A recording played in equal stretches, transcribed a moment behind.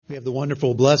We have the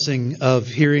wonderful blessing of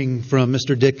hearing from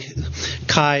Mr. Dick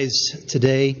Keyes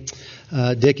today.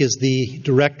 Dick is the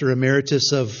Director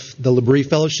Emeritus of the L'Abri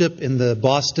Fellowship in the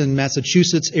Boston,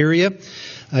 Massachusetts area.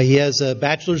 He has a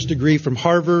bachelor's degree from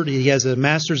Harvard. He has a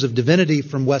master's of divinity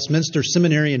from Westminster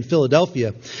Seminary in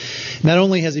Philadelphia. Not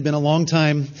only has he been a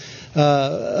long-time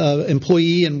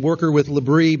employee and worker with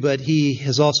L'Abri, but he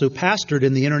has also pastored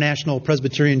in the International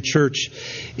Presbyterian Church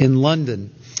in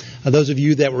London. Those of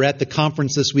you that were at the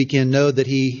conference this weekend know that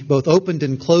he both opened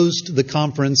and closed the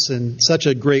conference in such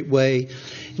a great way.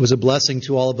 It was a blessing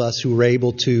to all of us who were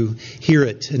able to hear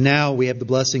it. And now we have the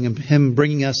blessing of him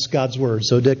bringing us God's Word.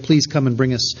 So Dick, please come and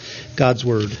bring us God's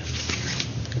Word.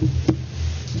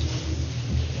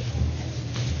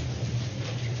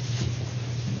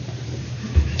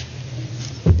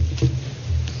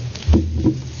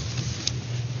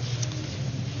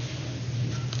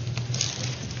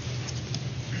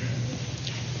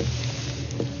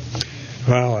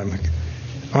 Well, I'm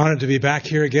honored to be back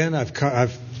here again.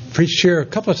 I've preached here a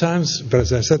couple of times, but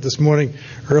as I said this morning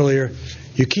earlier,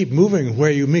 you keep moving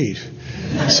where you meet.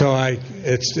 So I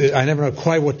never know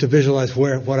quite what to visualize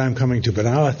what I'm coming to, but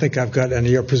now I think I've got, and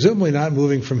you're presumably not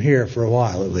moving from here for a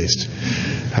while at least.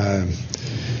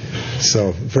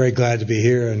 So very glad to be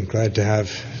here and glad to have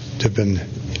been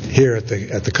here at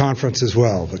the conference as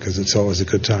well, because it's always a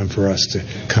good time for us to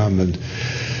come and.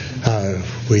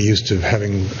 We're used to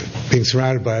being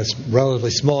surrounded by a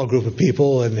relatively small group of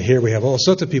people, and here we have all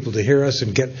sorts of people to hear us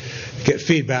and get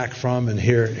feedback from and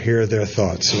hear their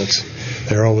thoughts. So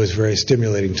they're always very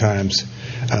stimulating times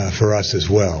for us as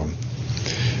well.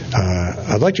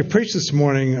 I'd like to preach this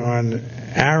morning on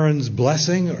Aaron's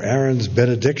blessing or Aaron's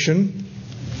benediction.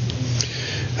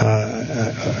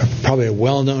 Probably a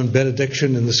well-known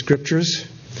benediction in the Scriptures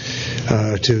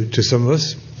to some of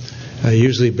us.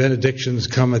 Usually benedictions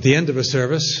come at the end of a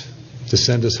service to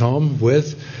send us home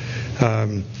with,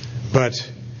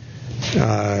 but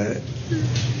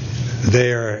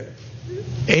they're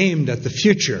aimed at the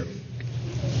future.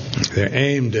 They're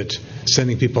aimed at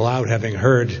sending people out having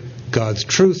heard God's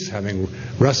truth, having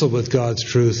wrestled with God's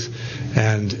truth,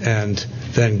 and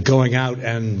then going out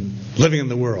and living in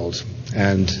the world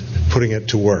and putting it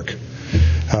to work.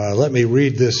 Let me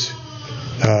read this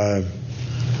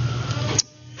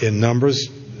in Numbers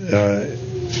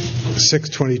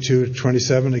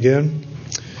 6:22-27 again.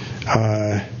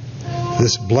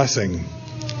 This blessing.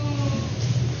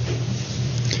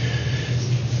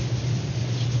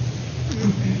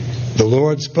 The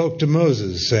Lord spoke to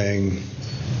Moses, saying,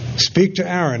 "Speak to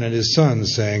Aaron and his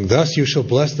sons, saying, Thus you shall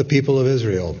bless the people of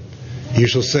Israel. You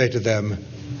shall say to them,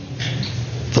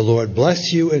 The Lord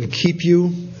bless you and keep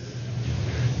you.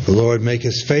 The Lord make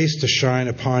his face to shine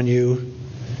upon you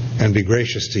and be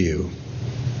gracious to you.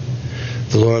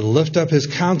 The Lord lift up his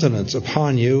countenance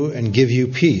upon you and give you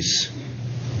peace.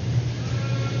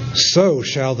 So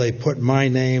shall they put my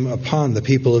name upon the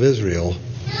people of Israel,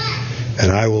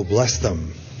 and I will bless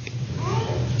them."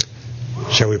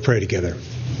 Shall we pray together?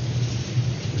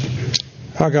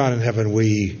 Our God in heaven,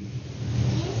 we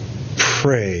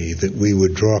pray that we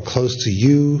would draw close to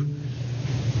you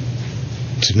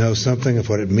to know something of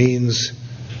what it means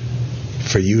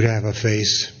for you to have a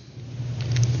face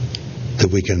that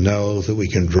we can know, that we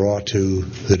can draw to,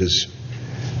 that is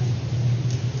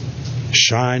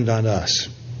shined on us.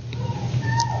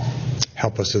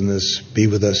 Help us in this. Be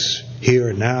with us here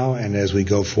and now and as we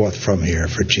go forth from here,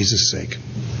 for Jesus' sake.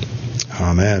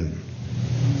 Amen.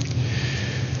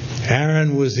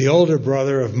 Aaron was the older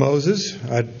brother of Moses.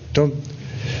 I don't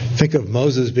think of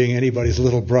Moses being anybody's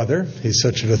little brother. He's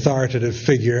such an authoritative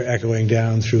figure echoing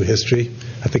down through history.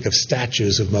 I think of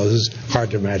statues of Moses.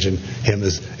 Hard to imagine him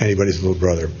as anybody's little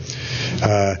brother.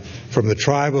 From the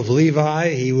tribe of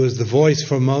Levi, he was the voice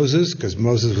for Moses, because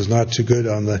Moses was not too good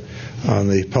on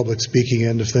the public speaking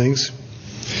end of things.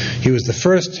 He was the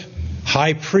first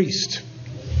high priest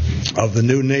of the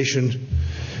new nation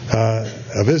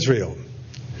of Israel.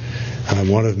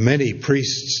 One of many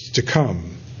priests to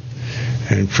come.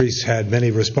 And priests had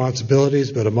many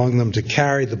responsibilities, but among them to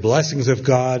carry the blessings of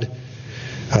God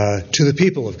to the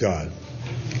people of God.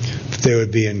 That they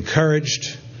would be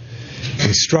encouraged,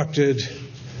 instructed,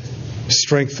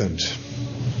 strengthened.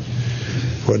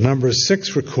 What Numbers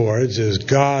 6 records is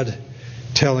God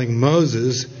telling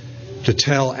Moses to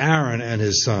tell Aaron and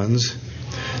his sons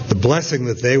the blessing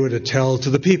that they were to tell to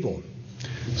the people.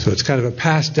 So it's kind of a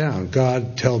pass down.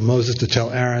 God told Moses to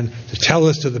tell Aaron to tell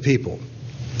this to the people.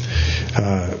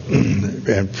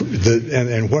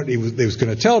 And what he was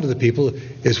going to tell to the people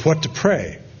is what to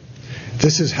pray.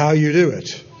 This is how you do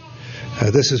it.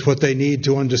 This is what they need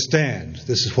to understand.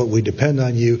 This is what we depend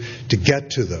on you to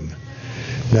get to them.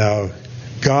 Now,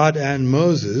 God and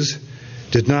Moses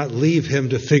did not leave him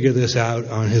to figure this out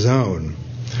on his own.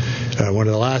 One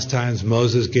of the last times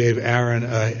Moses gave Aaron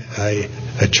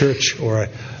a church or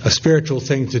a spiritual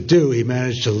thing to do, he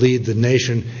managed to lead the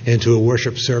nation into a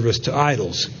worship service to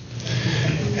idols.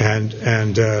 And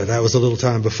that was a little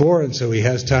time before, and so he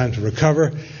has time to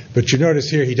recover. But you notice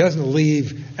here, he doesn't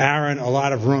leave Aaron a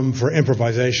lot of room for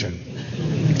improvisation.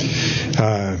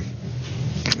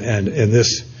 And in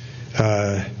this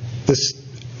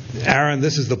Aaron,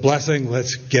 this is the blessing.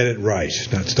 Let's get it right.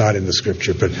 That's not in the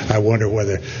scripture, but I wonder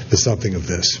whether there's something of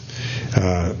this.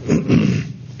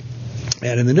 And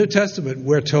in the New Testament,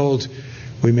 we're told,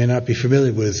 we may not be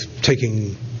familiar with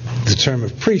taking the term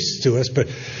of priests to us, but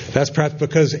that's perhaps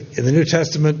because in the New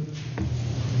Testament,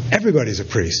 everybody's a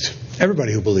priest.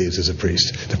 Everybody who believes is a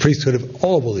priest. The priesthood of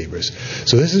all believers.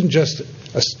 So this isn't just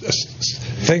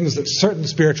things that certain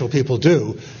spiritual people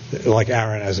do, like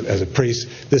Aaron as a priest.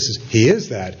 He is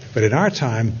that. But in our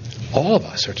time, all of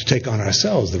us are to take on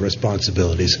ourselves the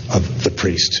responsibilities of the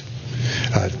priest.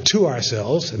 To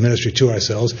ourselves, a ministry to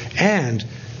ourselves, and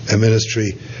a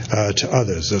ministry to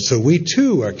others. So we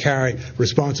too are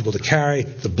responsible to carry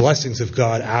the blessings of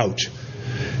God out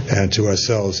and to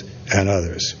ourselves and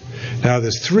others. Now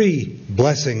there's 3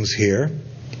 blessings here,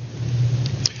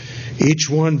 each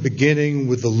one beginning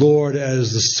with the Lord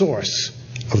as the source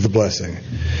of the blessing,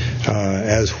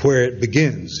 as where it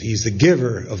begins. He's the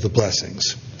giver of the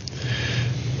blessings.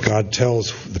 God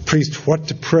tells the priest what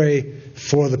to pray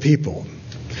for the people,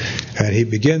 and he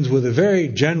begins with a very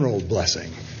general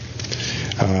blessing.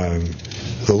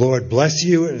 The Lord bless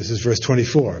you, and this is verse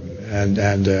 24.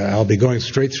 And I'll be going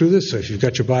straight through this, so if you've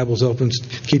got your Bibles open,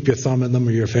 keep your thumb in them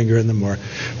or your finger in them or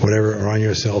whatever, or on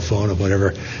your cell phone or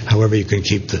whatever, however you can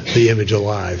keep the image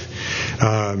alive.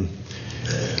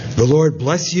 The Lord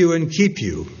bless you and keep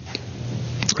you.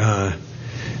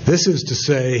 This is to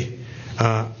say,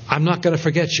 I'm not going to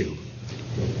forget you.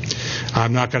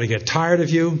 I'm not going to get tired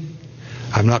of you.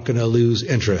 I'm not going to lose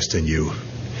interest in you.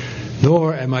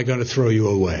 Nor am I going to throw you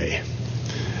away.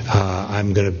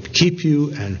 I'm going to keep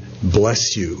you and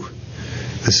bless you.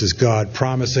 This is God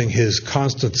promising His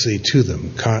constancy to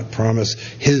them, promise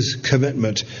His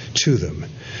commitment to them.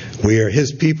 We are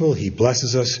His people. He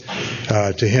blesses us.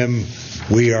 To Him,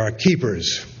 we are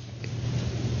keepers.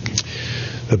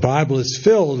 The Bible is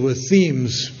filled with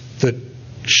themes that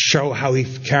show how He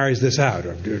carries this out.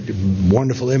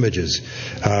 Wonderful images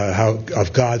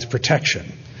of God's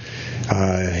protection.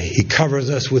 He covers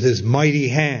us with His mighty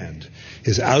hand.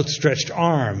 His outstretched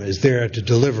arm is there to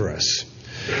deliver us.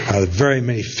 Very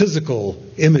many physical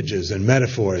images and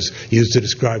metaphors used to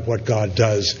describe what God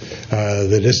does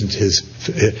that isn't His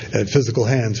physical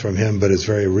hands from Him, but is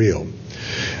very real.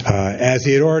 As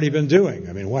He had already been doing.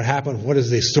 I mean, what happened? What is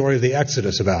the story of the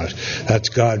Exodus about? That's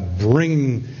God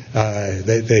bringing...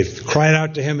 They've cried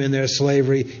out to Him in their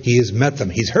slavery. He has met them.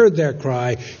 He's heard their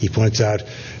cry. He points out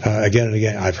again and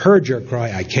again, I've heard your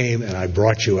cry. I came and I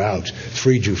brought you out,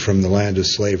 freed you from the land of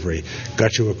slavery,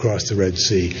 got you across the Red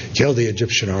Sea, killed the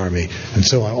Egyptian army, and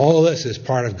so on. All this is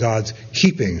part of God's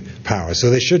keeping power. So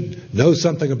they should know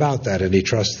something about that, and He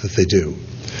trusts that they do.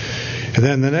 And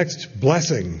then the next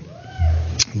blessing,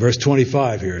 verse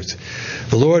 25 here, it's,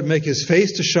 the Lord make His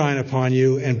face to shine upon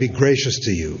you and be gracious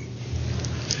to you.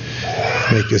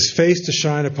 Make His face to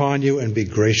shine upon you and be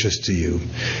gracious to you.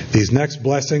 These next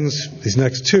blessings, these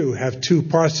next 2, have 2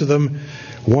 parts to them.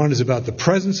 One is about the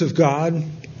presence of God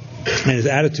and His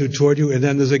attitude toward you, and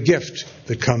then there's a gift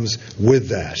that comes with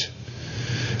that.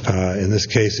 In this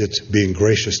case, it's being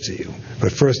gracious to you.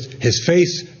 But first, His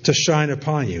face to shine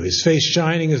upon you. His face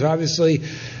shining is obviously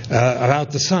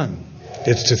about the sun.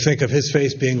 It's to think of His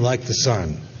face being like the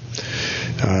sun.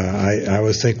 I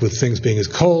always think with things being as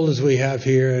cold as we have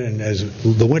here and as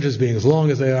the winters being as long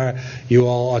as they are, you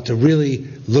all ought to really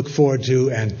look forward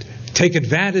to and take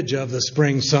advantage of the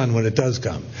spring sun when it does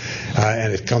come.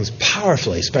 And it comes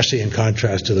powerfully, especially in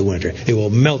contrast to the winter. It will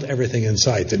melt everything in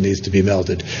sight that needs to be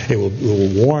melted. It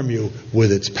will warm you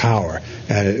with its power,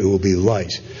 and it will be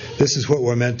light. This is what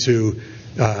we're meant to,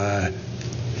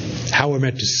 how we're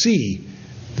meant to see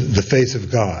the face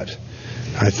of God.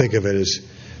 I think of it as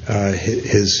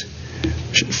His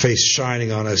face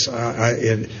shining on us.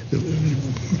 In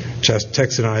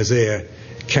text in Isaiah,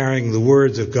 carrying the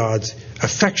words of God's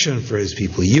affection for His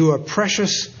people. You are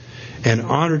precious and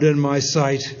honored in my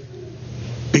sight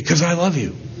because I love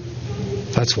you.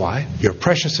 That's why. You're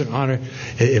precious and honored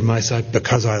in my sight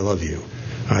because I love you.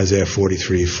 Isaiah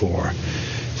 43:4.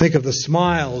 Think of the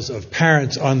smiles of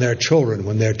parents on their children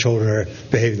when their children are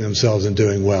behaving themselves and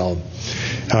doing well.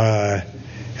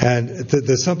 And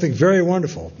there's something very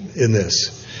wonderful in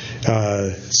this.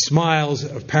 Smiles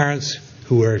of parents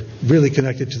who are really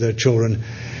connected to their children.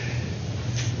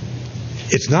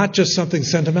 It's not just something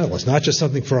sentimental. It's not just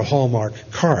something for a Hallmark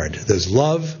card. There's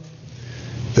love,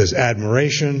 there's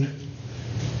admiration,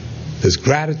 there's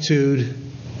gratitude,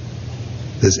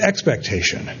 there's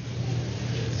expectation.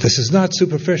 This is not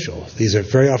superficial. These are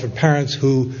very often parents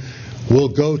who will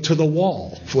go to the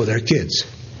wall for their kids.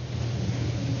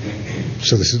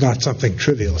 So this is not something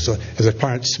trivial. So as a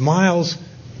parent smiles,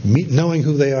 knowing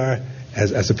who they are,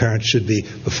 as a parent should be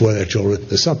before their children,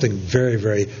 there's something very,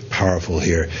 very powerful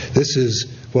here. This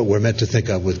is what we're meant to think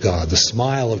of with God, the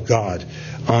smile of God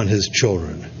on His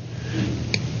children.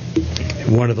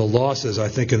 One of the losses, I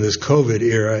think, in this COVID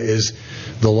era is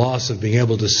the loss of being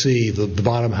able to see the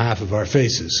bottom half of our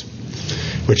faces,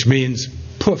 which means,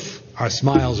 poof, our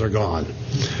smiles are gone.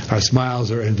 Our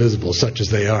smiles are invisible, such as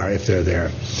they are, if they're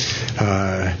there.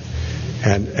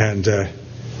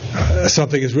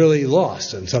 Something is really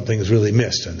lost and something is really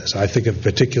missed in this. I think of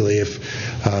particularly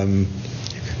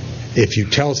if you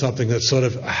tell something that's sort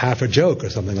of half a joke or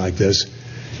something like this,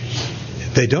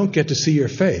 they don't get to see your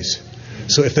face.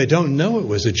 So if they don't know it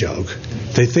was a joke,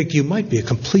 they think you might be a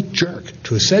complete jerk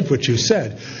to have said what you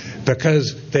said,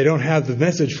 because they don't have the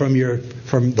message from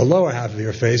the lower half of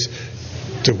your face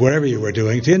to whatever you were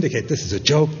doing to indicate this is a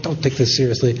joke. Don't take this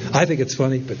seriously. I think it's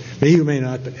funny, but maybe you may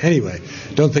not. But anyway,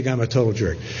 don't think I'm a total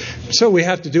jerk. So we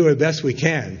have to do the best we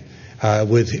can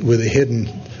with a hidden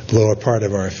lower part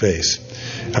of our face.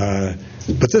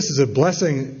 But this is a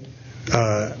blessing,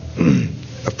 a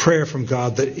prayer from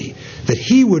God that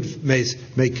He would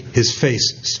make His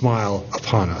face smile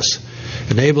upon us,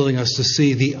 enabling us to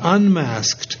see the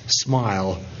unmasked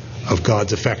smile of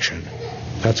God's affection.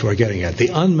 That's what we're getting at. The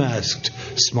unmasked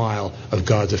smile of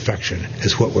God's affection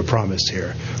is what we're promised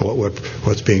here, or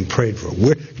what's being prayed for.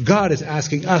 God is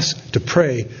asking us to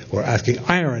pray, or asking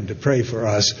Aaron to pray for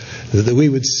us, that we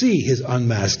would see His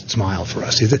unmasked smile for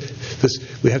us.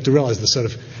 We have to realize the sort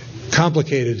of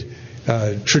complicated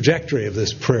trajectory of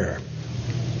this prayer.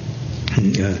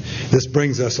 This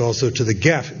brings us also to the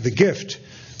gift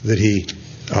that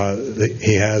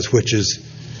He has, which is,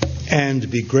 and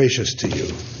be gracious to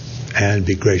you. And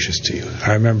be gracious to you.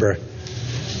 I remember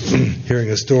hearing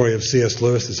a story of C.S.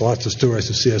 Lewis. There's lots of stories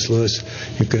of C.S. Lewis.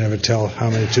 You can never tell how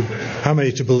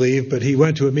many to believe. But he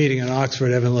went to a meeting in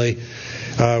Oxford, evidently,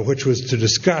 which was to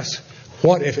discuss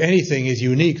what, if anything, is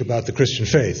unique about the Christian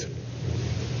faith.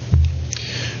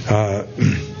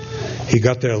 He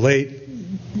got there late.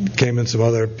 Came in some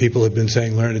other people had been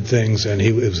saying learned things, and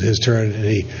it was his turn, and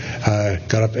he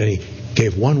got up and he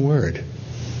gave one word: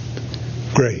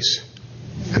 grace.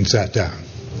 And sat down.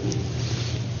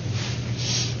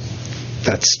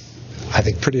 That's, I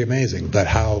think, pretty amazing, but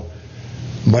how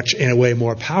much, in a way,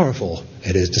 more powerful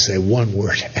it is to say one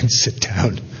word and sit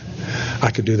down.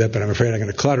 I could do that, but I'm afraid I'm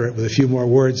going to clutter it with a few more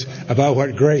words about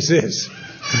what grace is,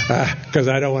 because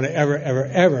I don't want to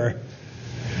ever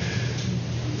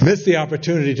miss the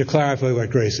opportunity to clarify what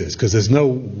grace is, because there's no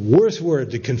worse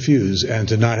word to confuse and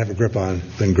to not have a grip on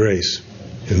than grace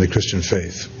in the Christian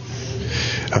faith.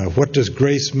 What does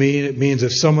grace mean? It means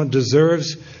if someone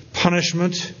deserves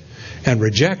punishment and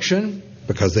rejection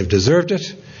because they've deserved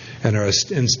it and are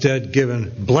instead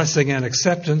given blessing and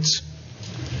acceptance,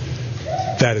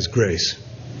 that is grace.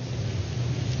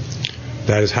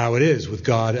 That is how it is with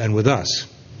God and with us.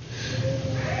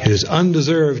 It is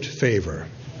undeserved favor.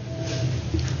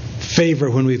 Favor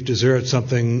when we've deserved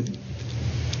something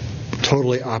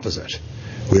totally opposite.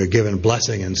 We are given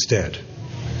blessing instead.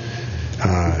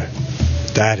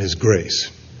 That is grace.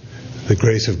 The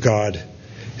grace of God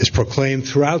is proclaimed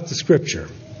throughout the Scripture,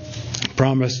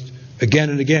 promised again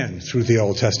and again through the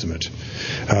Old Testament.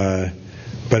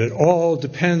 But it all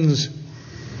depends,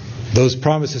 those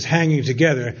promises hanging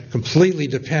together completely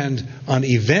depend on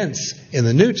events in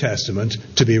the New Testament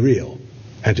to be real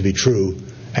and to be true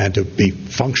and to be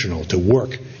functional, to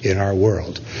work in our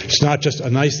world. It's not just a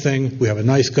nice thing. We have a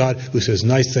nice God who says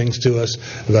nice things to us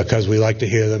because we like to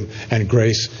hear them, and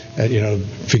grace,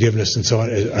 forgiveness and so on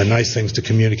are nice things to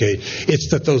communicate. It's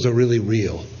that those are really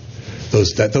real.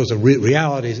 Those are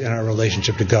realities in our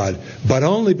relationship to God, but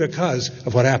only because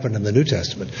of what happened in the New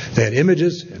Testament. They had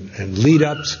images and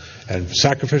lead-ups and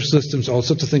sacrificial systems, all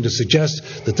sorts of things to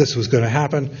suggest that this was going to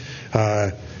happen.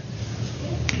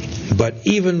 But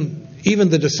even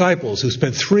the disciples who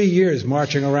spent 3 years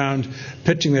marching around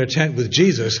pitching their tent with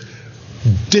Jesus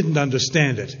didn't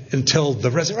understand it until the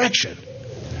resurrection.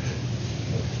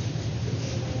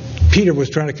 Peter was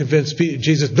trying to convince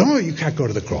Jesus, no, you can't go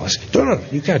to the cross. No,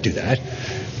 you can't do that.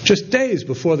 Just days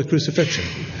before the crucifixion.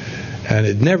 And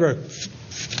it never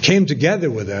came together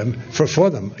with them for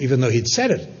them, even though he'd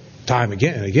said it time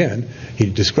again and again, he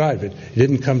described it. It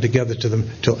didn't come together to them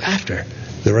till after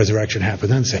the resurrection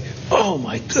happened. Then say, oh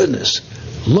my goodness,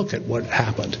 look at what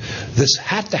happened. This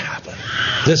had to happen.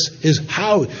 This is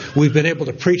how we've been able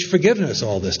to preach forgiveness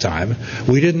all this time.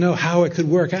 We didn't know how it could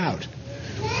work out.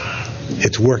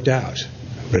 It's worked out.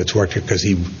 But it's worked because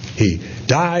he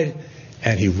died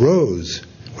and he rose,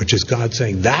 which is God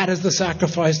saying, that is the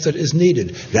sacrifice that is needed.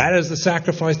 That is the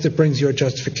sacrifice that brings your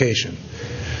justification.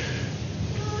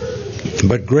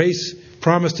 But grace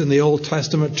promised in the Old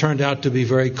Testament turned out to be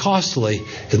very costly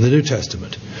in the New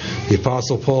Testament. The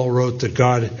Apostle Paul wrote that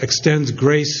God extends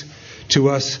grace to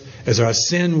us as our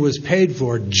sin was paid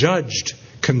for, judged,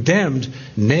 condemned,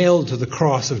 nailed to the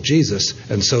cross of Jesus,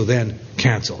 and so then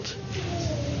canceled.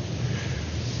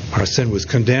 Our sin was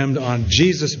condemned on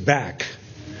Jesus' back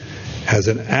as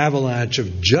an avalanche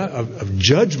of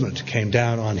judgment came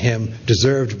down on him,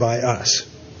 deserved by us.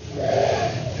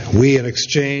 We, in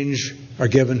exchange, are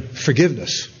given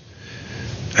forgiveness,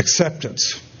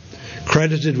 acceptance,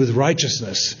 credited with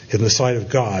righteousness in the sight of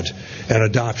God, and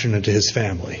adoption into his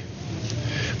family.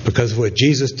 Because of what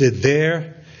Jesus did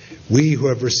there, we who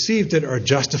have received it are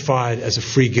justified as a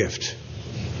free gift.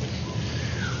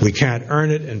 We can't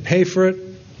earn it and pay for it.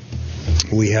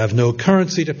 We have no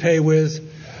currency to pay with.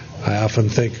 I often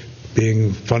think,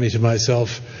 being funny to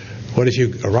myself, what if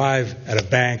you arrive at a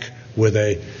bank with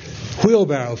a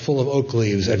wheelbarrow full of oak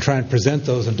leaves and try and present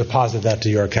those and deposit that to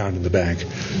your account in the bank?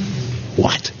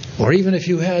 What? Or even if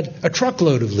you had a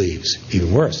truckload of leaves,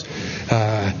 even worse.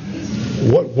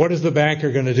 What is the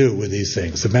banker going to do with these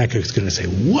things? The banker is going to say,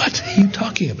 what are you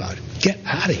talking about? Get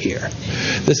out of here.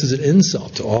 This is an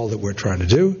insult to all that we're trying to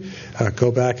do.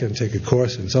 Go back and take a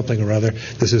course in something or other.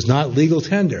 This is not legal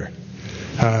tender.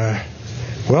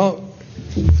 Well,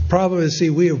 the problem is,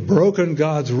 we have broken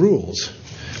God's rules.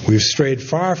 We've strayed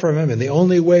far from him, and the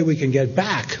only way we can get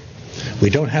back, we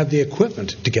don't have the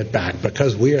equipment to get back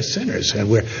because we are sinners,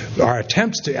 and our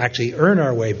attempts to actually earn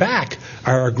our way back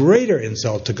are a greater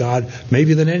insult to God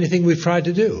maybe than anything we've tried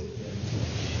to do.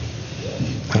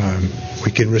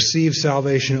 We can receive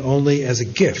salvation only as a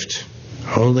gift,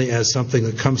 only as something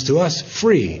that comes to us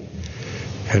free,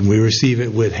 and we receive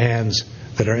it with hands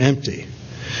that are empty.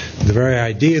 The very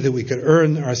idea that we could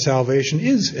earn our salvation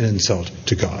is an insult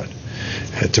to God.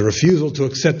 It's a refusal to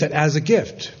accept that as a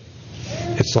gift.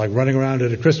 It's like running around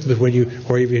at a Christmas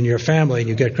or even in your family, and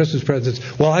you get Christmas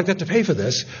presents. Well, I've got to pay for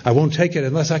this. I won't take it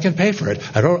unless I can pay for it.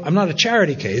 I'm not a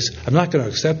charity case. I'm not going to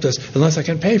accept this unless I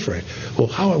can pay for it. Well,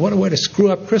 what a way to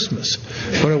screw up Christmas.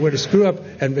 What a way to screw up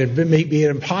and make it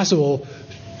impossible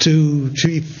for you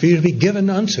to be given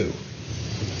unto.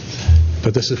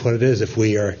 But this is what it is if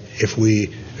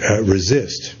we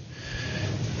resist.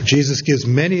 Jesus gives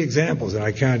many examples, and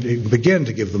I can't begin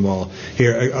to give them all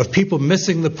here, of people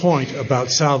missing the point about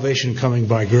salvation coming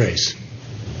by grace.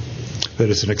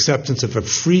 That it's an acceptance of a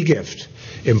free gift,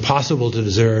 impossible to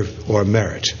deserve or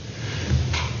merit.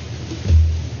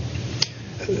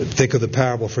 Think of the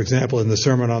parable, for example, in the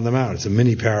Sermon on the Mount. It's a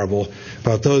mini parable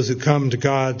about those who come to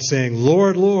God saying,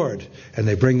 Lord, Lord, and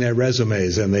they bring their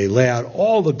resumes and they lay out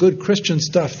all the good Christian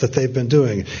stuff that they've been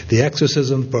doing, the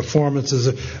exorcism, performances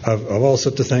of all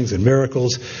sorts of things and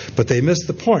miracles, but they miss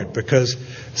the point because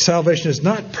salvation is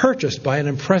not purchased by an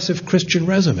impressive Christian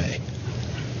resume.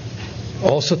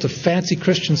 All sorts of fancy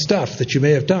Christian stuff that you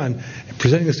may have done,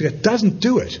 presenting this to God, doesn't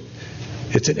do it.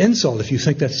 It's an insult if you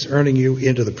think that's earning you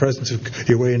into the presence of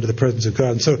your way into the presence of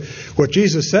God. And so what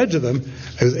Jesus said to them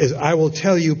is, I will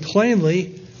tell you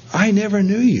plainly, I never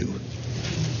knew you.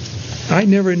 I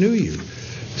never knew you.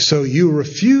 So you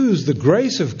refuse the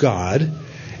grace of God,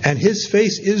 and his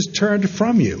face is turned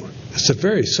from you. It's a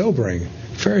very sobering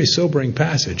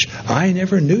passage. I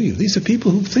never knew you. These are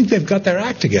people who think they've got their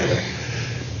act together.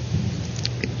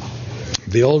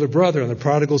 The older brother in the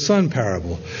prodigal son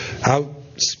parable, out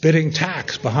spitting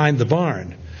tax behind the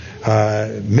barn,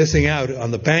 missing out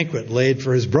on the banquet laid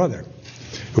for his brother,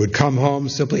 who had come home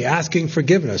simply asking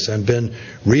forgiveness and been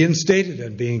reinstated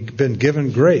and been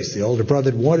given grace. The older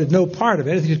brother wanted no part of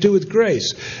anything to do with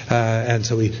grace, and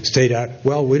so he stayed out.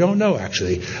 Well, we don't know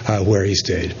actually where he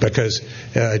stayed because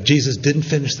Jesus didn't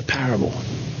finish the parable.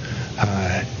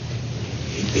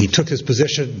 He took his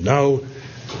position. No,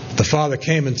 the father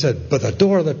came and said, but the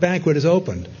door of the banquet is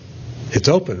open. It's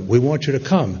open. We want you to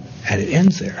come. And it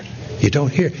ends there. You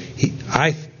don't hear.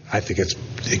 I think it's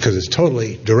because it's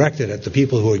totally directed at the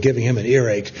people who are giving him an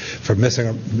earache for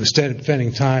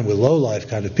spending time with low-life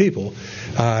kind of people.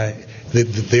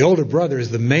 The older brother is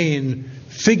the main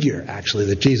figure, actually,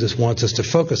 that Jesus wants us to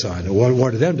focus on, or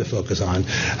wanted them to focus on.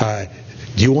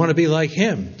 Do you want to be like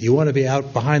him? Do you want to be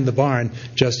out behind the barn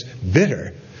just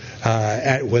bitter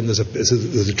when there's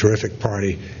a terrific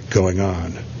party going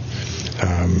on?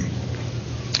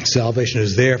 Salvation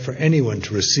is there for anyone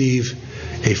to receive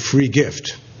a free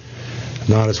gift,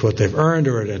 not as what they've earned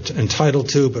or entitled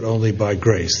to, but only by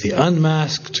grace. The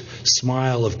unmasked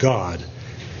smile of God,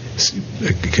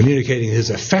 communicating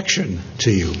his affection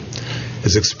to you,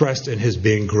 is expressed in his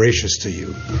being gracious to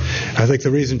you. I think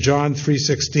the reason John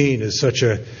 3:16 is such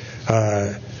a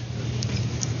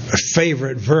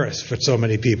favorite verse for so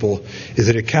many people is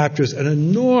that it captures an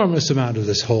enormous amount of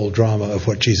this whole drama of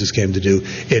what Jesus came to do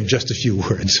in just a few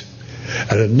words.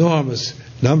 An enormous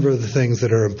number of the things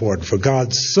that are important. For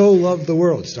God so loved the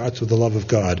world, starts with the love of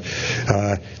God,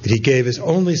 that he gave his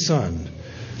only Son,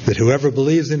 that whoever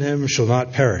believes in him shall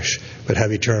not perish, but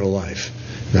have eternal life.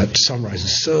 That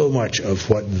summarizes so much of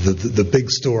what the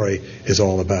big story is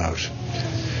all about.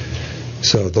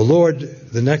 So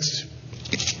the next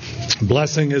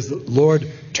blessing is, Lord,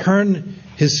 turn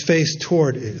his face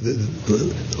toward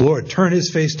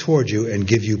you and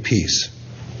give you peace.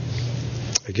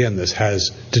 Again, this has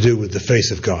to do with the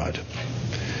face of God.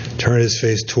 Turn his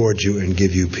face toward you and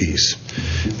give you peace.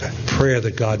 A prayer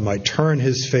that God might turn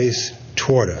his face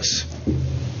toward us.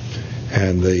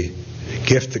 And the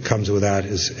gift that comes with that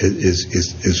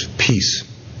is peace.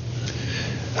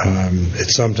 It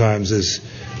sometimes is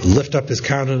lift up his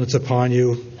countenance upon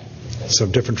you.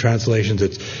 Some different translations,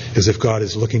 it's as if God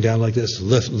is looking down like this,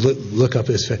 lift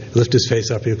his face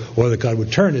up you, or that God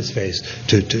would turn his face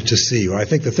to see you. I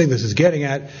think the thing this is getting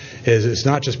at is it's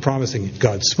not just promising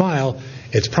God's smile,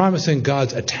 it's promising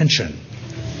God's attention.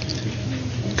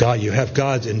 God, you have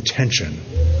God's intention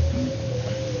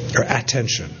or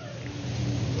attention.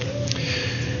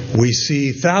 We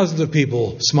see thousands of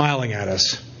people smiling at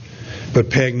us, but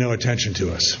paying no attention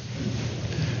to us.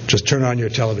 Just turn on your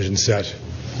television set.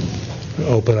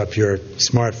 Open up your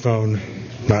smartphone,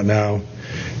 not now,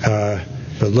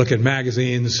 but look at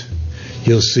magazines.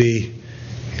 You'll see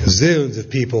zillions of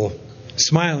people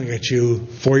smiling at you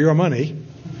for your money.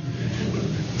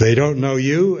 They don't know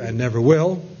you and never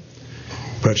will,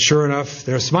 but sure enough,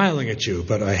 they're smiling at you.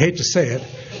 But I hate to say it,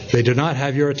 they do not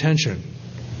have your attention.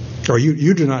 Or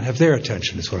you do not have their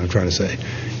attention, is what I'm trying to say.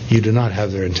 You do not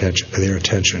have their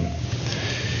attention.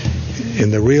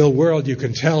 In the real world, you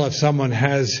can tell if someone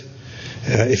has...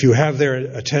 if you have their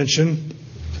attention,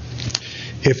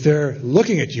 if they're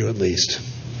looking at you at least,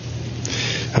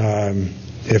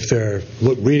 if they're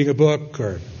reading a book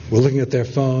or looking at their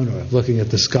phone or looking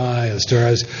at the sky and the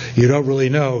stars, you don't really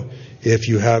know if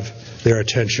you have their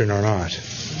attention or not.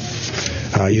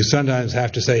 You sometimes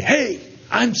have to say, "Hey,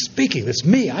 I'm speaking. It's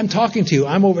me. I'm talking to you.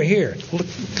 I'm over here."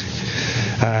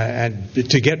 And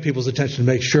to get people's attention, to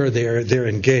make sure they're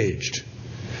engaged.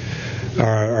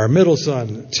 Our middle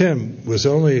son, Tim, was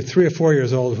only 3 or 4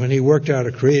 years old when he worked out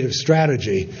a creative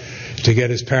strategy to get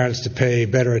his parents to pay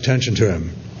better attention to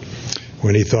him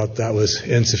when he thought that was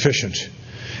insufficient.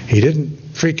 He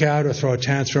didn't freak out or throw a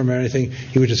tantrum or anything.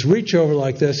 He would just reach over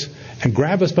like this and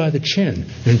grab us by the chin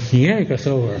and yank us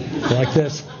over like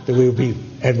this, that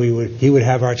he would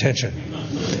have our attention,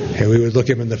 and we would look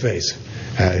him in the face.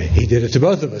 He did it to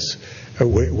both of us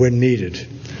when needed.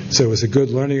 So it was a good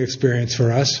learning experience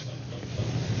for us.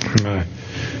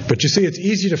 But you see, it's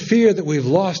easy to fear that we've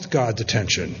lost God's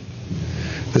attention.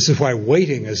 This is why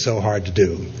waiting is so hard to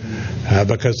do,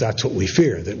 because that's what we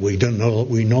fear, that we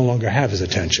no longer have his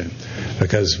attention.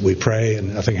 Because we pray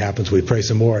and nothing happens, we pray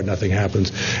some more and nothing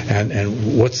happens,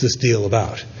 and what's this deal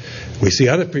about? We see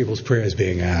other people's prayers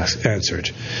being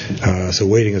answered, so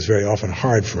waiting is very often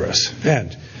hard for us.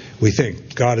 And we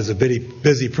think God is a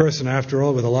busy person after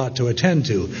all, with a lot to attend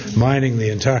to, minding the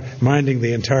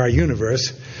entire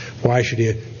universe. Why should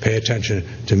he pay attention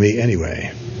to me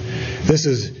anyway? This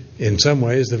is, in some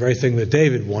ways, the very thing that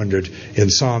David wondered in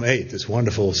Psalm 8, this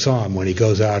wonderful psalm, when he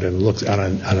goes out and looks on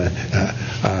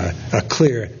a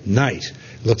clear night,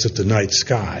 looks at the night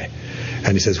sky.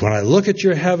 And he says, "When I look at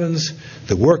your heavens,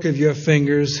 the work of your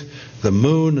fingers, the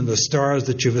moon and the stars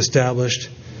that you've established,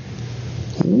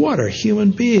 what are human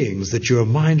beings that you are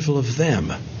mindful of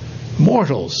them?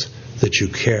 Mortals that you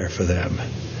care for them."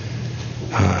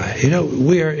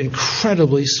 We are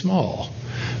incredibly small.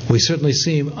 We certainly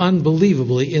seem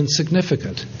unbelievably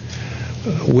insignificant.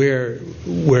 We're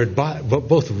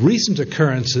both recent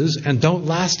occurrences and don't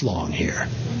last long here.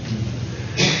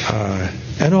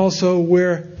 And also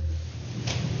we're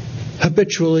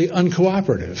habitually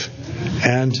uncooperative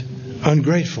and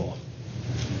ungrateful.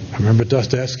 I remember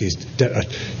Dostoevsky's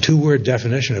two-word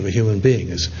definition of a human being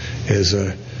is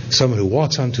someone who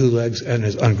walks on two legs and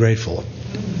is ungrateful.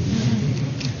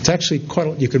 It's actually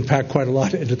you can pack quite a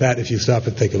lot into that if you stop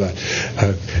and think about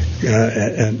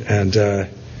it.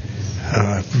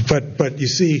 But you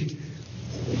see,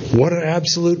 what an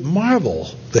absolute marvel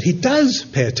that he does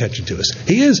pay attention to us.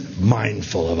 He is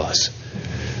mindful of us.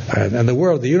 And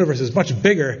the universe is much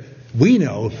bigger, we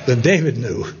know, than David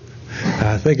knew.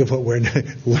 Think of what we're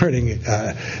learning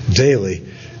daily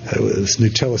with this new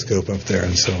telescope up there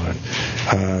and so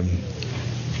on.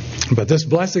 But this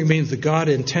blessing means that God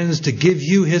intends to give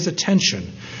you his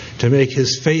attention, to make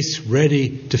his face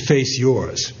ready to face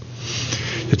yours,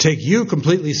 to take you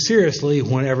completely seriously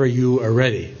whenever you are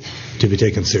ready to be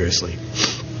taken seriously.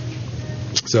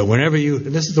 So whenever and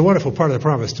this is the wonderful part of the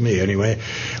promise to me anyway,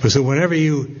 so whenever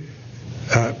you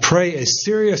pray a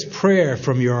serious prayer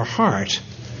from your heart,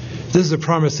 this is a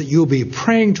promise that you'll be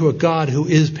praying to a God who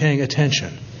is paying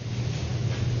attention,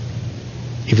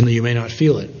 even though you may not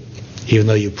feel it, even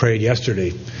though you prayed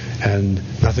yesterday and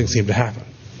nothing seemed to happen.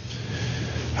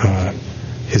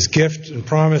 His gift and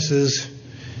promises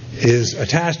is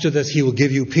attached to this. He will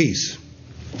give you peace.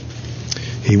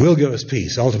 He will give us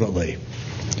peace, ultimately.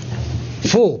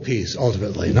 Full peace,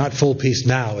 ultimately. Not full peace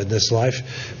now in this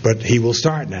life, but he will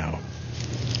start now.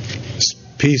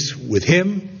 Peace with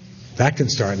him, that can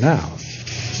start now.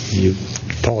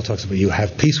 Paul talks about you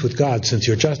have peace with God since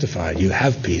you're justified. You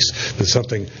have peace. There's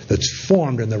something that's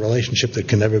formed in the relationship that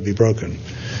can never be broken.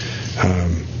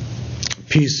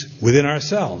 Peace within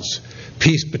ourselves.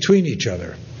 Peace between each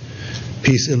other.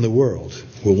 Peace in the world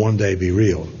will one day be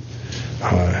real.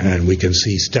 And we can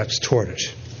see steps toward it.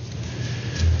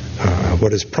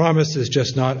 What is promised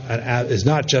is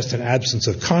not just an absence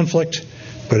of conflict,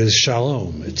 but is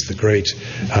shalom. It's the great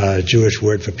Jewish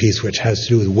word for peace, which has to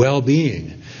do with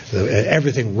well-being.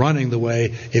 Everything running the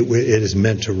way it is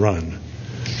meant to run,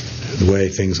 the way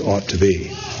things ought to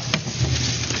be.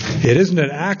 It isn't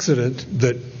an accident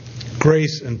that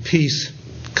grace and peace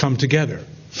come together.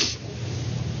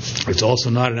 It's also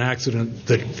not an accident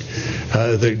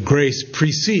that grace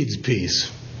precedes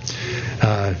peace.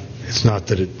 It's not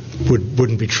that it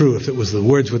wouldn't be true if the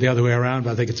words were the other way around,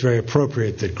 but I think it's very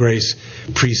appropriate that grace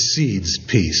precedes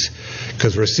peace.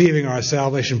 Because receiving our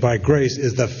salvation by grace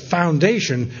is the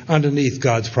foundation underneath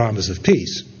God's promise of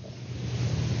peace.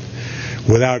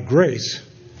 Without grace,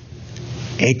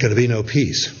 ain't going to be no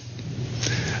peace.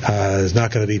 There's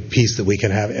not going to be peace that we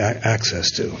can have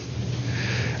access to.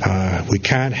 We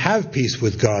can't have peace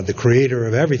with God, the creator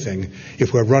of everything,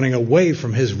 if we're running away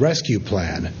from his rescue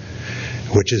plan,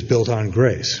 which is built on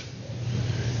grace.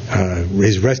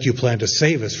 His rescue plan to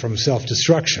save us from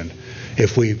self-destruction.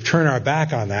 If we turn our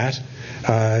back on that,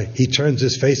 he turns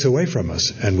his face away from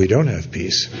us, and we don't have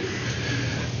peace.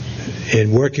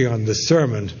 In working on this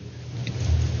sermon,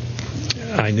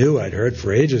 I'd heard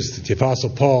for ages that the Apostle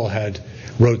Paul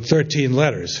wrote 13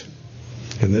 letters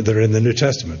that are in the New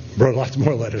Testament. Wrote lots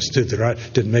more letters too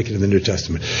that didn't make it in the New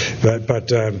Testament.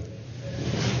 But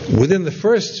within the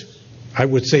first, I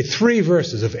would say, 3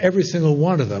 verses of every single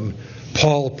one of them,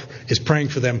 Paul is praying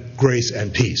for them grace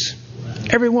and peace.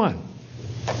 Every one.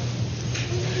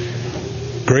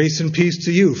 Grace and peace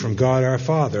to you from God our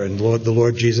Father and the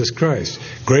Lord Jesus Christ.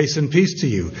 Grace and peace to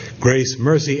you. Grace,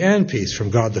 mercy, and peace from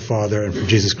God the Father and from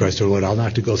Jesus Christ our Lord. I'll not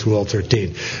have to go through all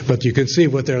 13, but you can see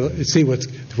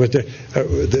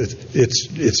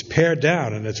it's pared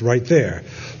down and it's right there.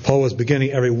 Paul was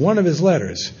beginning every one of his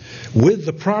letters with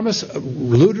the promise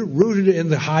rooted in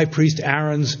the high priest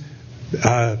Aaron's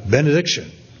benediction.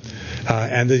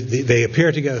 And they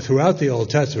appear together throughout the Old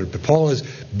Testament. But Paul is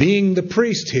being the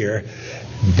priest here,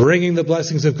 bringing the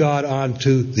blessings of God on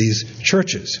to these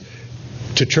churches.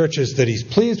 To churches that he's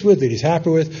pleased with, that he's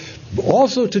happy with.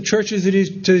 Also to churches that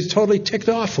he's totally ticked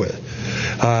off with.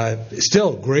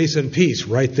 Still, grace and peace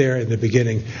right there in the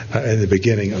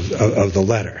beginning of the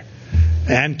letter.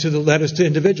 And to the letters to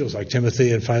individuals like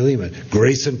Timothy and Philemon.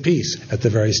 Grace and peace at the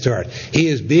very start. He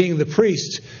is being the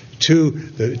priest to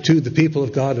the people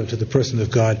of God and to the person of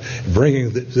God,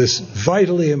 bringing this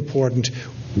vitally important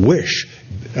wish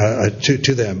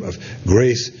to them of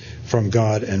grace from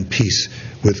God and peace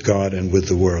with God and with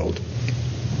the world.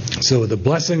 So the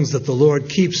blessings that the Lord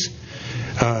keeps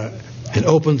and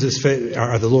opens his face,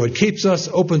 the Lord keeps us,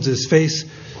 opens his face,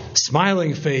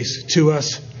 smiling face to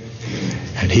us,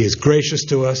 and he is gracious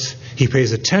to us. He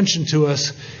pays attention to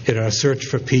us in our search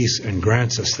for peace and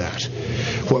grants us that.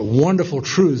 What wonderful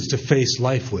truths to face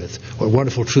life with. What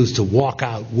wonderful truths to walk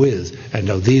out with and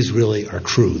know these really are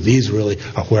true. These really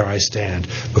are where I stand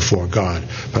before God.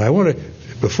 But I want to,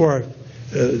 before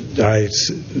I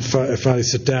finally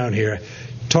sit down here,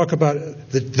 talk about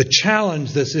the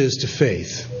challenge this is to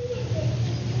faith.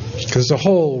 Because there's a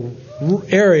whole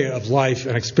area of life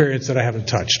and experience that I haven't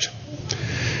touched,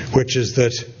 which is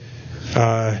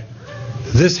that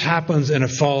this happens in a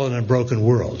fallen and broken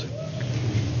world.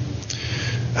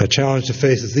 A challenge to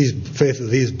faith is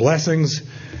these blessings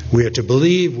we are to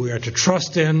believe, we are to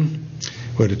trust in,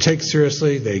 we are to take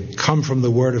seriously. They come from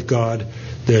the Word of God.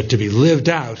 They're to be lived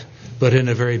out, but in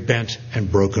a very bent and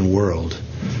broken world.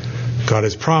 God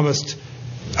has promised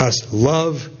us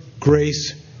love,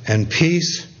 grace, and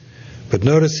peace, but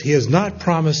notice He has not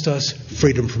promised us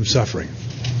freedom from suffering.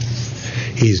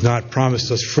 He's not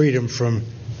promised us freedom from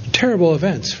terrible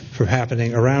events from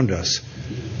happening around us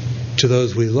to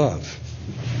those we love,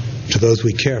 to those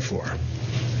we care for.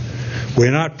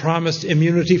 We're not promised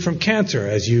immunity from cancer,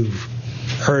 as you've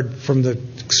heard from the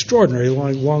extraordinary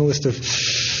long list of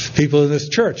people in this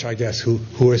church, I guess,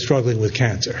 who are struggling with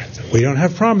cancer. We don't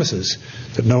have promises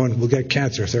that no one will get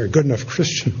cancer if they're a good enough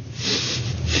Christian.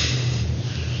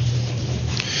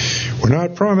 We're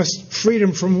not promised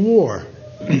freedom from war,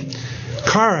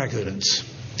 car accidents,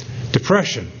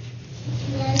 depression.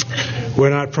 We're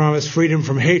not promised freedom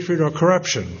from hatred or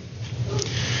corruption.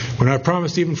 We're not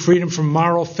promised even freedom from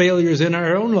moral failures in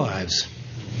our own lives.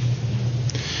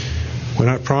 We're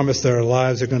not promised that our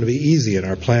lives are going to be easy and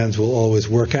our plans will always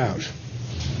work out.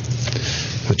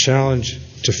 The challenge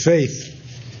to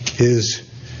faith is,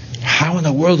 how in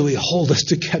the world do we hold this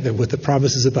together with the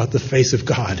promises about the face of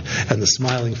God and the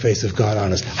smiling face of God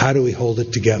on us? How do we hold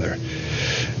it together?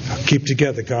 Keep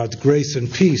together God's grace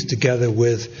and peace together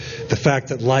with the fact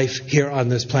that life here on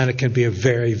this planet can be a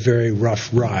very, very rough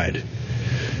ride.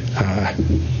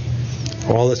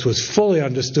 All this was fully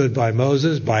understood by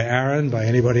Moses, by Aaron, by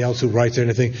anybody else who writes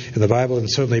anything in the Bible, and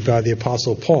certainly by the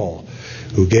Apostle Paul,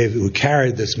 who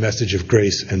carried this message of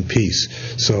grace and peace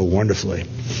so wonderfully.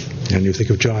 And you think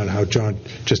of John, how John,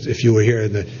 just if you were here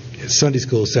in the Sunday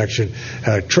school section,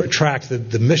 tracked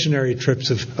the missionary trips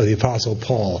of the Apostle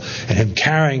Paul, and him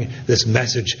carrying this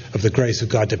message of the grace of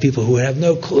God to people who have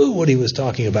no clue what he was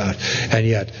talking about, and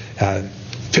yet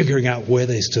figuring out where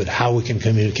they stood, how we can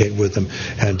communicate with them,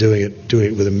 and doing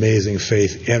it with amazing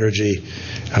faith, energy,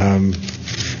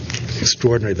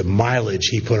 extraordinary, the mileage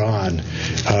he put on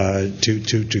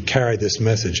to carry this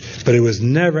message. But it was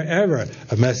never, ever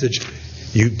a message,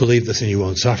 you believe this and you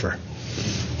won't suffer.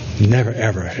 Never,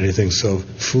 ever anything so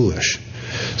foolish.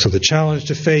 So the challenge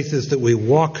to faith is that we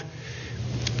walk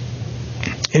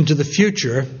into the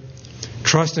future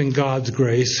trusting God's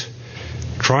grace,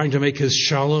 trying to make His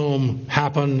shalom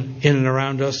happen in and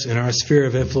around us, in our sphere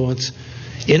of influence,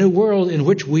 in a world in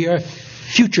which we are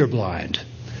future blind.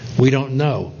 We don't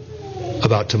know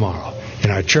about tomorrow.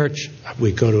 In our church,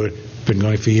 we go to been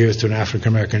going for years to an African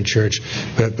American church,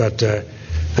 but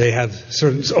they have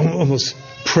certain almost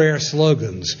prayer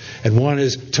slogans, and one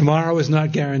is, tomorrow is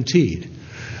not guaranteed.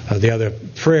 The other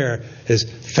prayer is,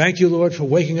 thank you, Lord, for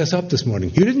waking us up this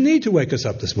morning. You didn't need to wake us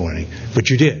up this morning, but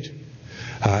you did.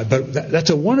 But that's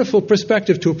a wonderful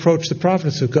perspective to approach the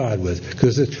providence of God with,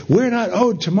 because we're not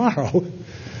owed tomorrow.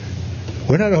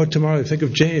 We're not owed tomorrow. Think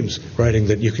of James writing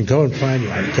that you can go and find,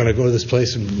 you're going to go to this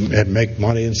place and make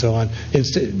money and so on.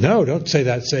 Instead, no, don't say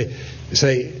that.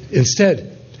 Say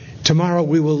instead, tomorrow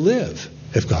we will live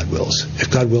if God wills. If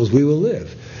God wills, we will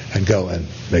live and go and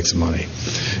make some money.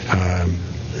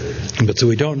 But so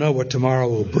we don't know what tomorrow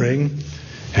will bring.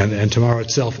 And tomorrow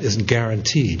itself isn't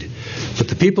guaranteed. But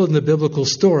the people in the biblical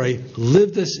story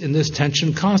live this in this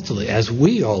tension constantly, as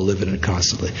we all live in it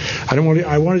constantly.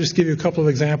 I want to just give you a couple of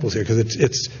examples here, because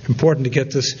it's important to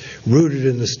get this rooted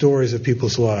in the stories of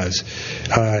people's lives.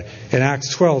 In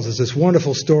Acts 12, there's this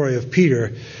wonderful story of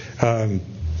Peter. In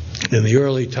the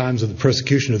early times of the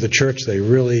persecution of the church, they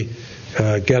really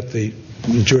get the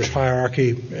Jewish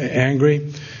hierarchy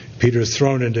angry. Peter is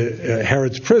thrown into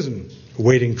Herod's prison,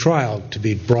 awaiting trial, to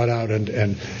be brought out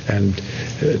and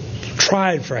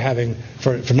tried for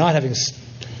not having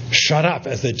shut up,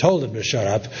 as they told him to shut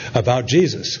up, about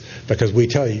Jesus, because we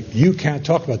tell you, you can't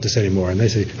talk about this anymore. And they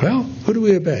say, well, who do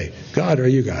we obey, God or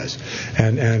you guys?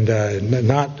 And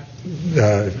not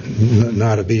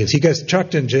obedience. He gets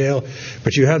chucked in jail,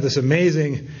 but you have this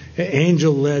amazing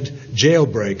angel-led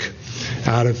jailbreak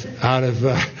out of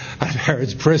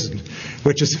Herod's prison,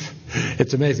 which is,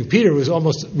 it's amazing. Peter was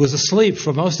asleep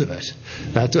for most of it.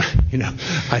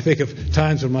 I think of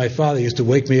times when my father used to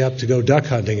wake me up to go duck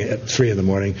hunting at 3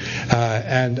 a.m,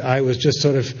 and I was just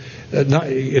sort of,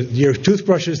 your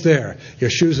toothbrush is there, your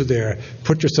shoes are there,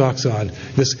 put your socks on.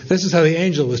 This is how the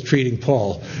angel was treating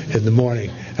Paul in the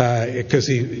morning, because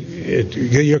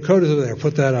your coat is there,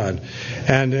 put that on,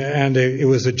 and it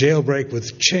was a jailbreak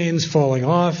with chains falling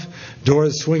off,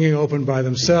 doors swinging open by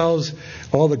themselves,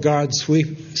 all the guards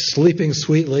sleeping sleeping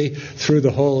sweetly through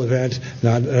the whole event,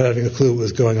 not having a clue what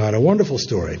was going on. A wonderful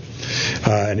story.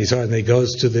 And he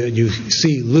goes to you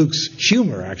see Luke's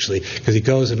humor, actually, because he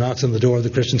goes and knocks on the door of the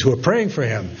Christians who are praying for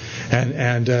him,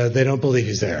 and they don't believe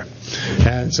he's there.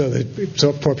 And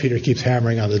so poor Peter keeps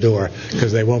hammering on the door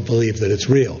because they won't believe that it's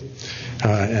real.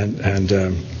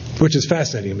 Which is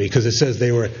fascinating to me, because it says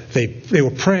they were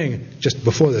praying just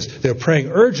before this. They were praying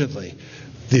urgently.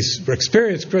 These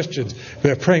experienced Christians,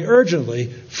 they're praying urgently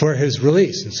for his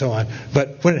release and so on.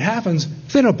 But when it happens,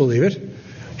 they don't believe it.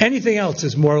 Anything else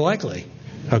is more likely.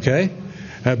 Okay?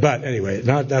 But anyway,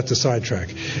 that's a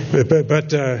sidetrack.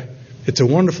 But it's a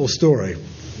wonderful story.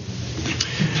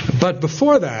 But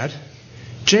before that,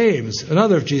 James,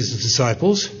 another of Jesus'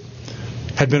 disciples,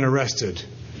 had been arrested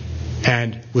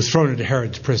and was thrown into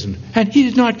Herod's prison. And he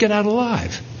did not get out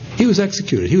alive. He was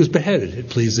executed. He was beheaded. It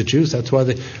pleased the Jews. That's why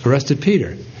they arrested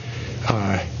Peter.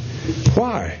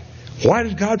 Why? Why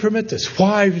did God permit this?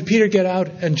 Why did Peter get out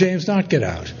and James not get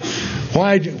out?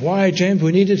 Why James?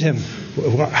 We needed him.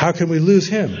 How can we lose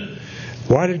him?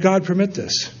 Why did God permit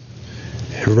this?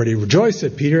 Everybody rejoiced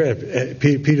at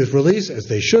Peter's release, as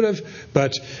they should have,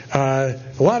 but a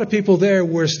lot of people there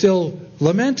were still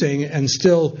lamenting and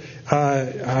still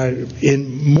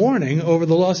in mourning over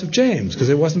the loss of James, because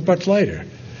it wasn't much later.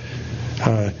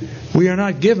 We are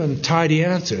not given tidy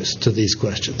answers to these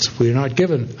questions. We are not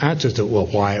given answers to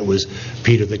why it was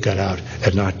Peter that got out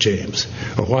and not James,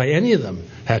 or why any of them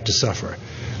had to suffer.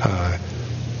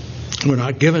 We're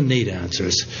not given neat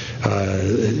answers,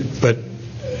 but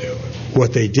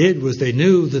what they did was they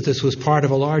knew that this was part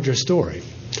of a larger story,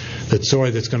 that story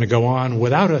that's going to go on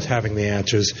without us having the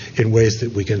answers in ways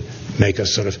that we can make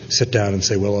us sort of sit down and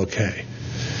say, well, okay.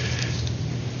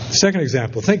 Second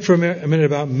example, think for a minute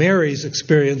about Mary's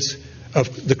experience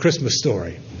of the Christmas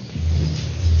story.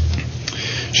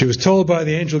 She was told by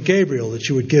the angel Gabriel that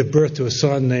she would give birth to a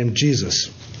son named Jesus,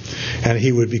 and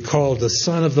he would be called the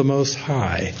Son of the Most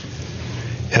High,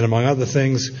 and among other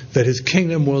things, that his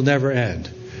kingdom will never end.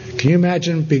 Can you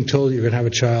imagine being told you're going to have a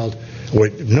child, or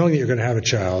knowing that you're going to have a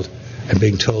child, and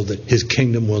being told that his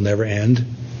kingdom will never end?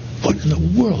 What in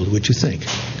the world would you think?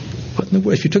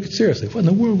 If you took it seriously, what in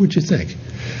the world would you think?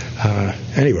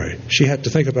 Anyway, she had to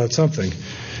think about something,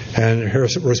 and her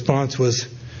response was,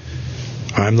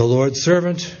 I'm the Lord's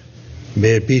servant,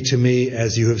 may it be to me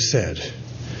as you have said.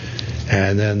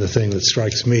 And then the thing that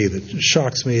strikes me, that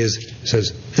shocks me,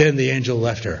 says, then the angel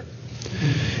left her.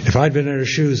 If I'd been in her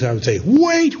shoes, I would say,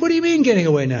 wait, what do you mean getting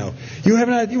away now? You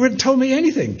haven't told me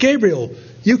anything. Gabriel,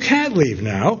 you can't leave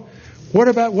now. What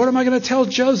am I going to tell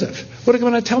Joseph? What am I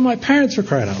going to tell my parents, for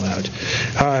crying out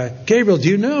loud? Gabriel, do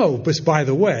you know, by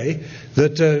the way,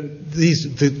 that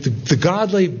the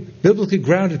godly, biblically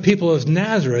grounded people of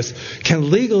Nazareth can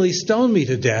legally stone me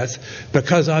to death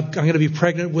because I'm going to be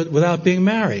pregnant without being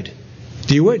married?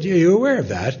 Are you aware of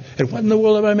that? And what in the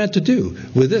world am I meant to do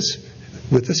with this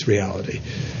reality?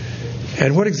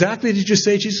 And what exactly did you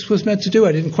say Jesus was meant to do?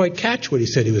 I didn't quite catch what he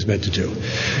said he was meant to do.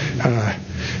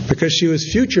 Because she was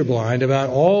future blind about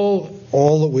all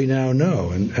that we now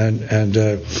know and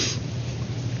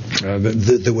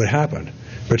that would happen.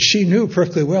 But she knew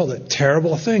perfectly well that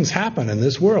terrible things happen in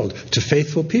this world to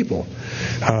faithful people.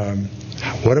 How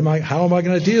am I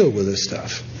going to deal with this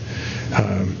stuff?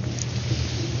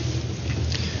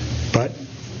 But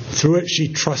through it, she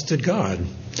trusted God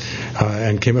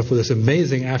and came up with this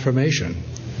amazing affirmation,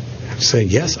 saying,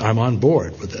 yes, I'm on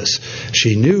board with this.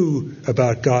 She knew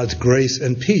about God's grace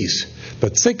and peace,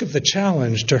 but think of the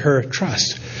challenge to her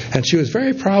trust. And she was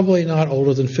very probably not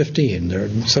older than 15. There are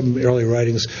some early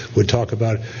writings would talk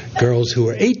about girls who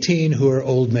are 18 who are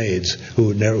old maids who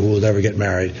will never get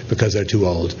married because they're too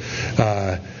old.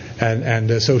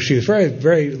 So she was very,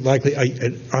 very likely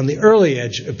on the early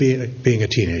edge of being a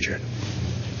teenager.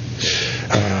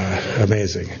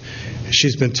 Amazing.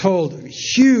 She's been told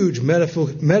huge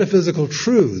metaphysical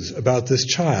truths about this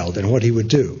child and what he would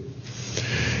do.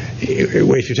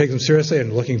 If you take them seriously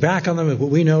and looking back on them, what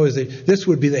we know is that this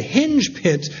would be the hinge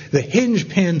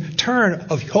pin turn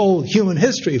of whole human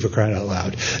history, for crying out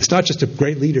loud. It's not just a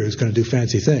great leader who's going to do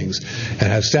fancy things and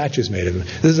have statues made of him.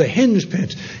 This is a hinge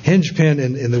pin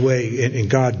in the way in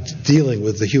God dealing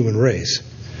with the human race.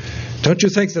 Don't you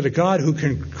think that a God who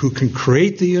can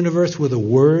create the universe with a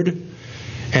word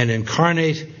and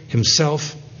incarnate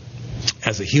himself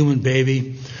as a human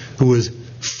baby who is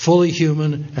fully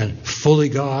human and fully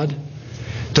God,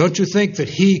 don't you think that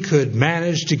he could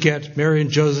manage to get Mary and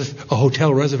Joseph a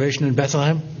hotel reservation in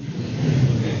Bethlehem?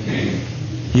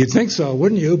 You'd think so,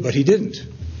 wouldn't you? But he didn't.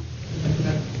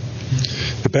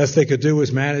 The best they could do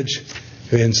was manage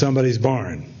in somebody's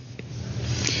barn.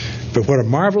 But what a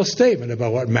marvelous statement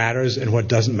about what matters and what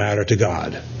doesn't matter to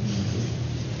God.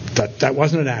 That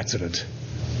wasn't an accident.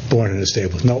 Born in a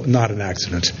stable. No, not an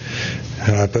accident.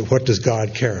 But what does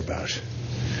God care about?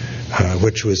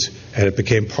 And it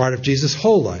became part of Jesus'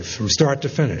 whole life, from start to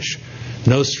finish.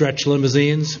 No stretch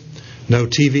limousines, no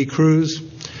TV crews,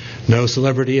 no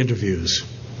celebrity interviews,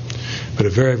 but a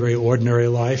very, very ordinary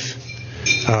life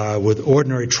with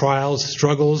ordinary trials,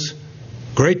 struggles,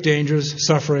 great dangers,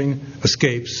 suffering,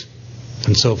 escapes,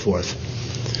 and so forth.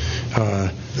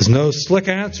 There's no slick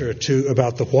answer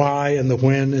about the why and the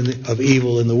when of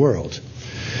evil in the world.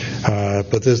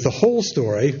 But there's the whole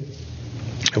story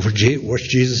of which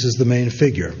Jesus is the main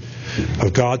figure,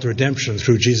 of God's redemption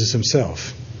through Jesus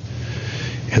himself.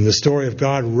 In the story of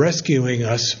God rescuing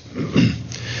us,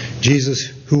 Jesus,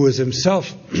 who was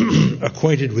himself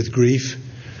acquainted with grief,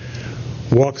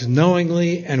 walks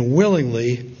knowingly and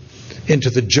willingly into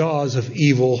the jaws of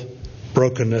evil,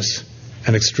 brokenness,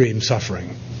 and extreme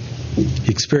suffering.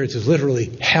 He experiences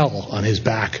literally hell on his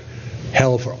back,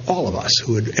 hell for all of us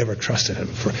who had ever trusted him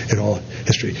in all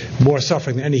history. More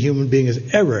suffering than any human being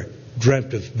has ever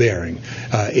dreamt of bearing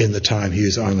in the time he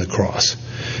was on the cross.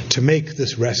 To make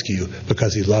this rescue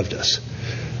because he loved us.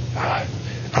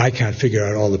 I can't figure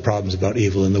out all the problems about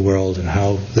evil in the world and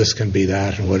how this can be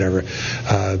that and whatever.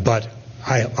 But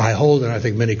I hold, and I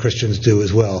think many Christians do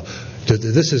as well, that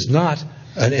this is not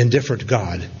an indifferent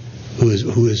God who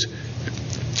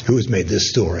has made this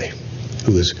story,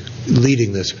 who is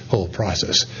leading this whole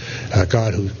process. A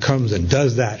God who comes and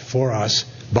does that for us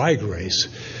by grace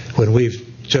when we've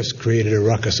just created a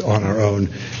ruckus on our own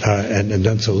and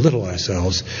done so little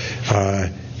ourselves,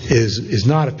 is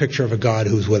not a picture of a God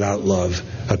who's without love,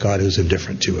 a God who's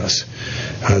indifferent to us.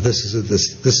 This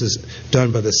is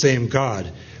done by the same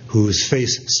God whose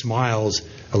face smiles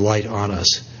a light on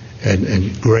us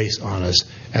and grace on us.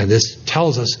 And this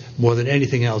tells us more than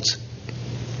anything else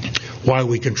why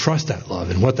we can trust that love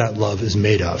and what that love is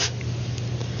made of.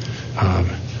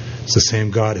 It's the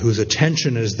same God whose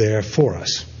attention is there for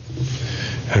us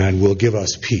and will give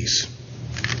us peace.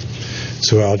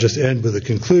 So I'll just end with the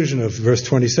conclusion of verse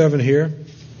 27 here.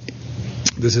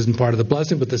 This isn't part of the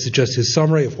blessing, but this is just his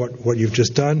summary of what you've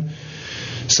just done.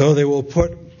 So they will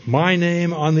put my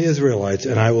name on the Israelites,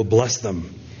 and I will bless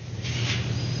them.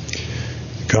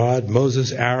 God,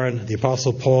 Moses, Aaron, the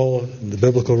Apostle Paul, and the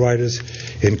biblical writers,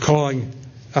 in calling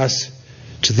us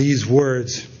to these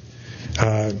words,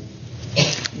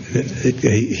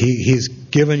 he's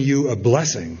given you a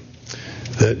blessing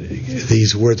that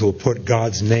these words will put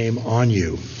God's name on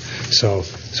you. So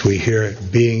as we hear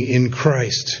being in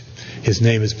Christ, his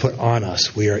name is put on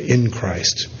us. We are in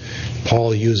Christ.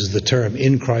 Paul uses the term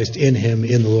in Christ, in him,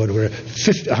 in the Lord,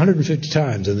 150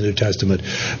 times in the New Testament,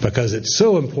 because it's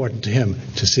so important to him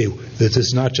to see that this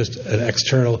is not just an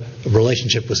external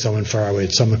relationship with someone far away.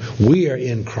 It's someone we are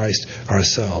in Christ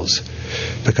ourselves.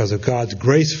 Because of God's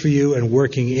grace for you and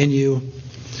working in you,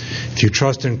 if you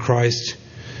trust in Christ,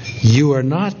 you are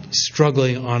not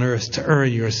struggling on earth to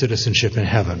earn your citizenship in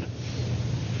heaven.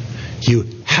 You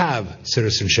have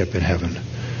citizenship in heaven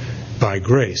by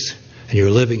grace. And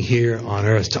you're living here on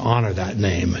earth to honor that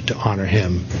name, to honor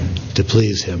him, to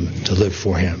please him, to live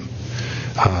for him.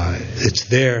 It's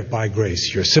there by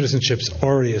grace. Your citizenship's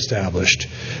already established,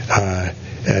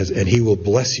 and he will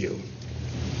bless you.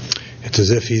 It's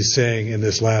as if he's saying in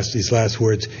these last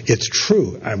words, it's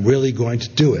true, I'm really going to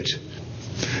do it.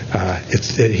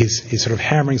 He's sort of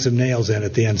hammering some nails in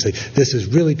at the end, saying, this is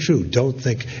really true. Don't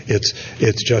think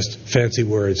it's just fancy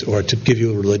words or to give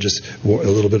you a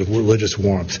little bit of religious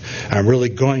warmth. I'm really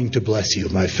going to bless you.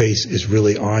 My face is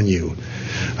really on you.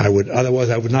 Otherwise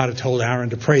I would not have told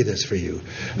Aaron to pray this for you.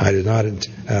 I did not,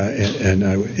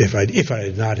 if I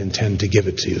did not intend to give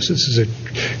it to you. So this is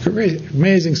a great,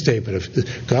 amazing statement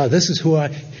of God.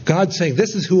 God's saying,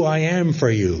 this is who I am for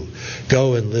you.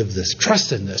 Go and live this.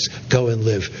 Trust in this. Go and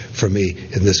live for me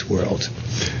in this world.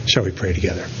 Shall we pray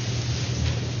together?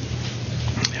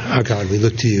 Oh God, we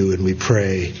look to you and we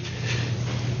pray,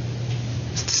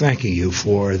 thanking you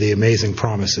for the amazing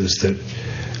promises that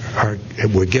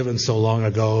were given so long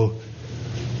ago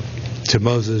to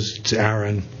Moses, to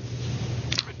Aaron,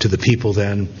 to the people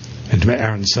then, and to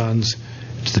Aaron's sons,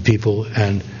 to the people,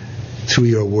 and through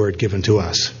your word given to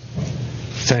us.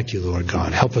 Thank you, Lord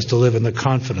God. Help us to live in the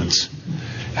confidence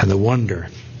and the wonder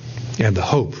and the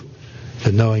hope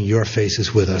that knowing your face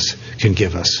is with us can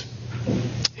give us.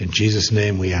 In Jesus'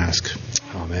 name we ask.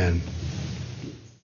 Amen.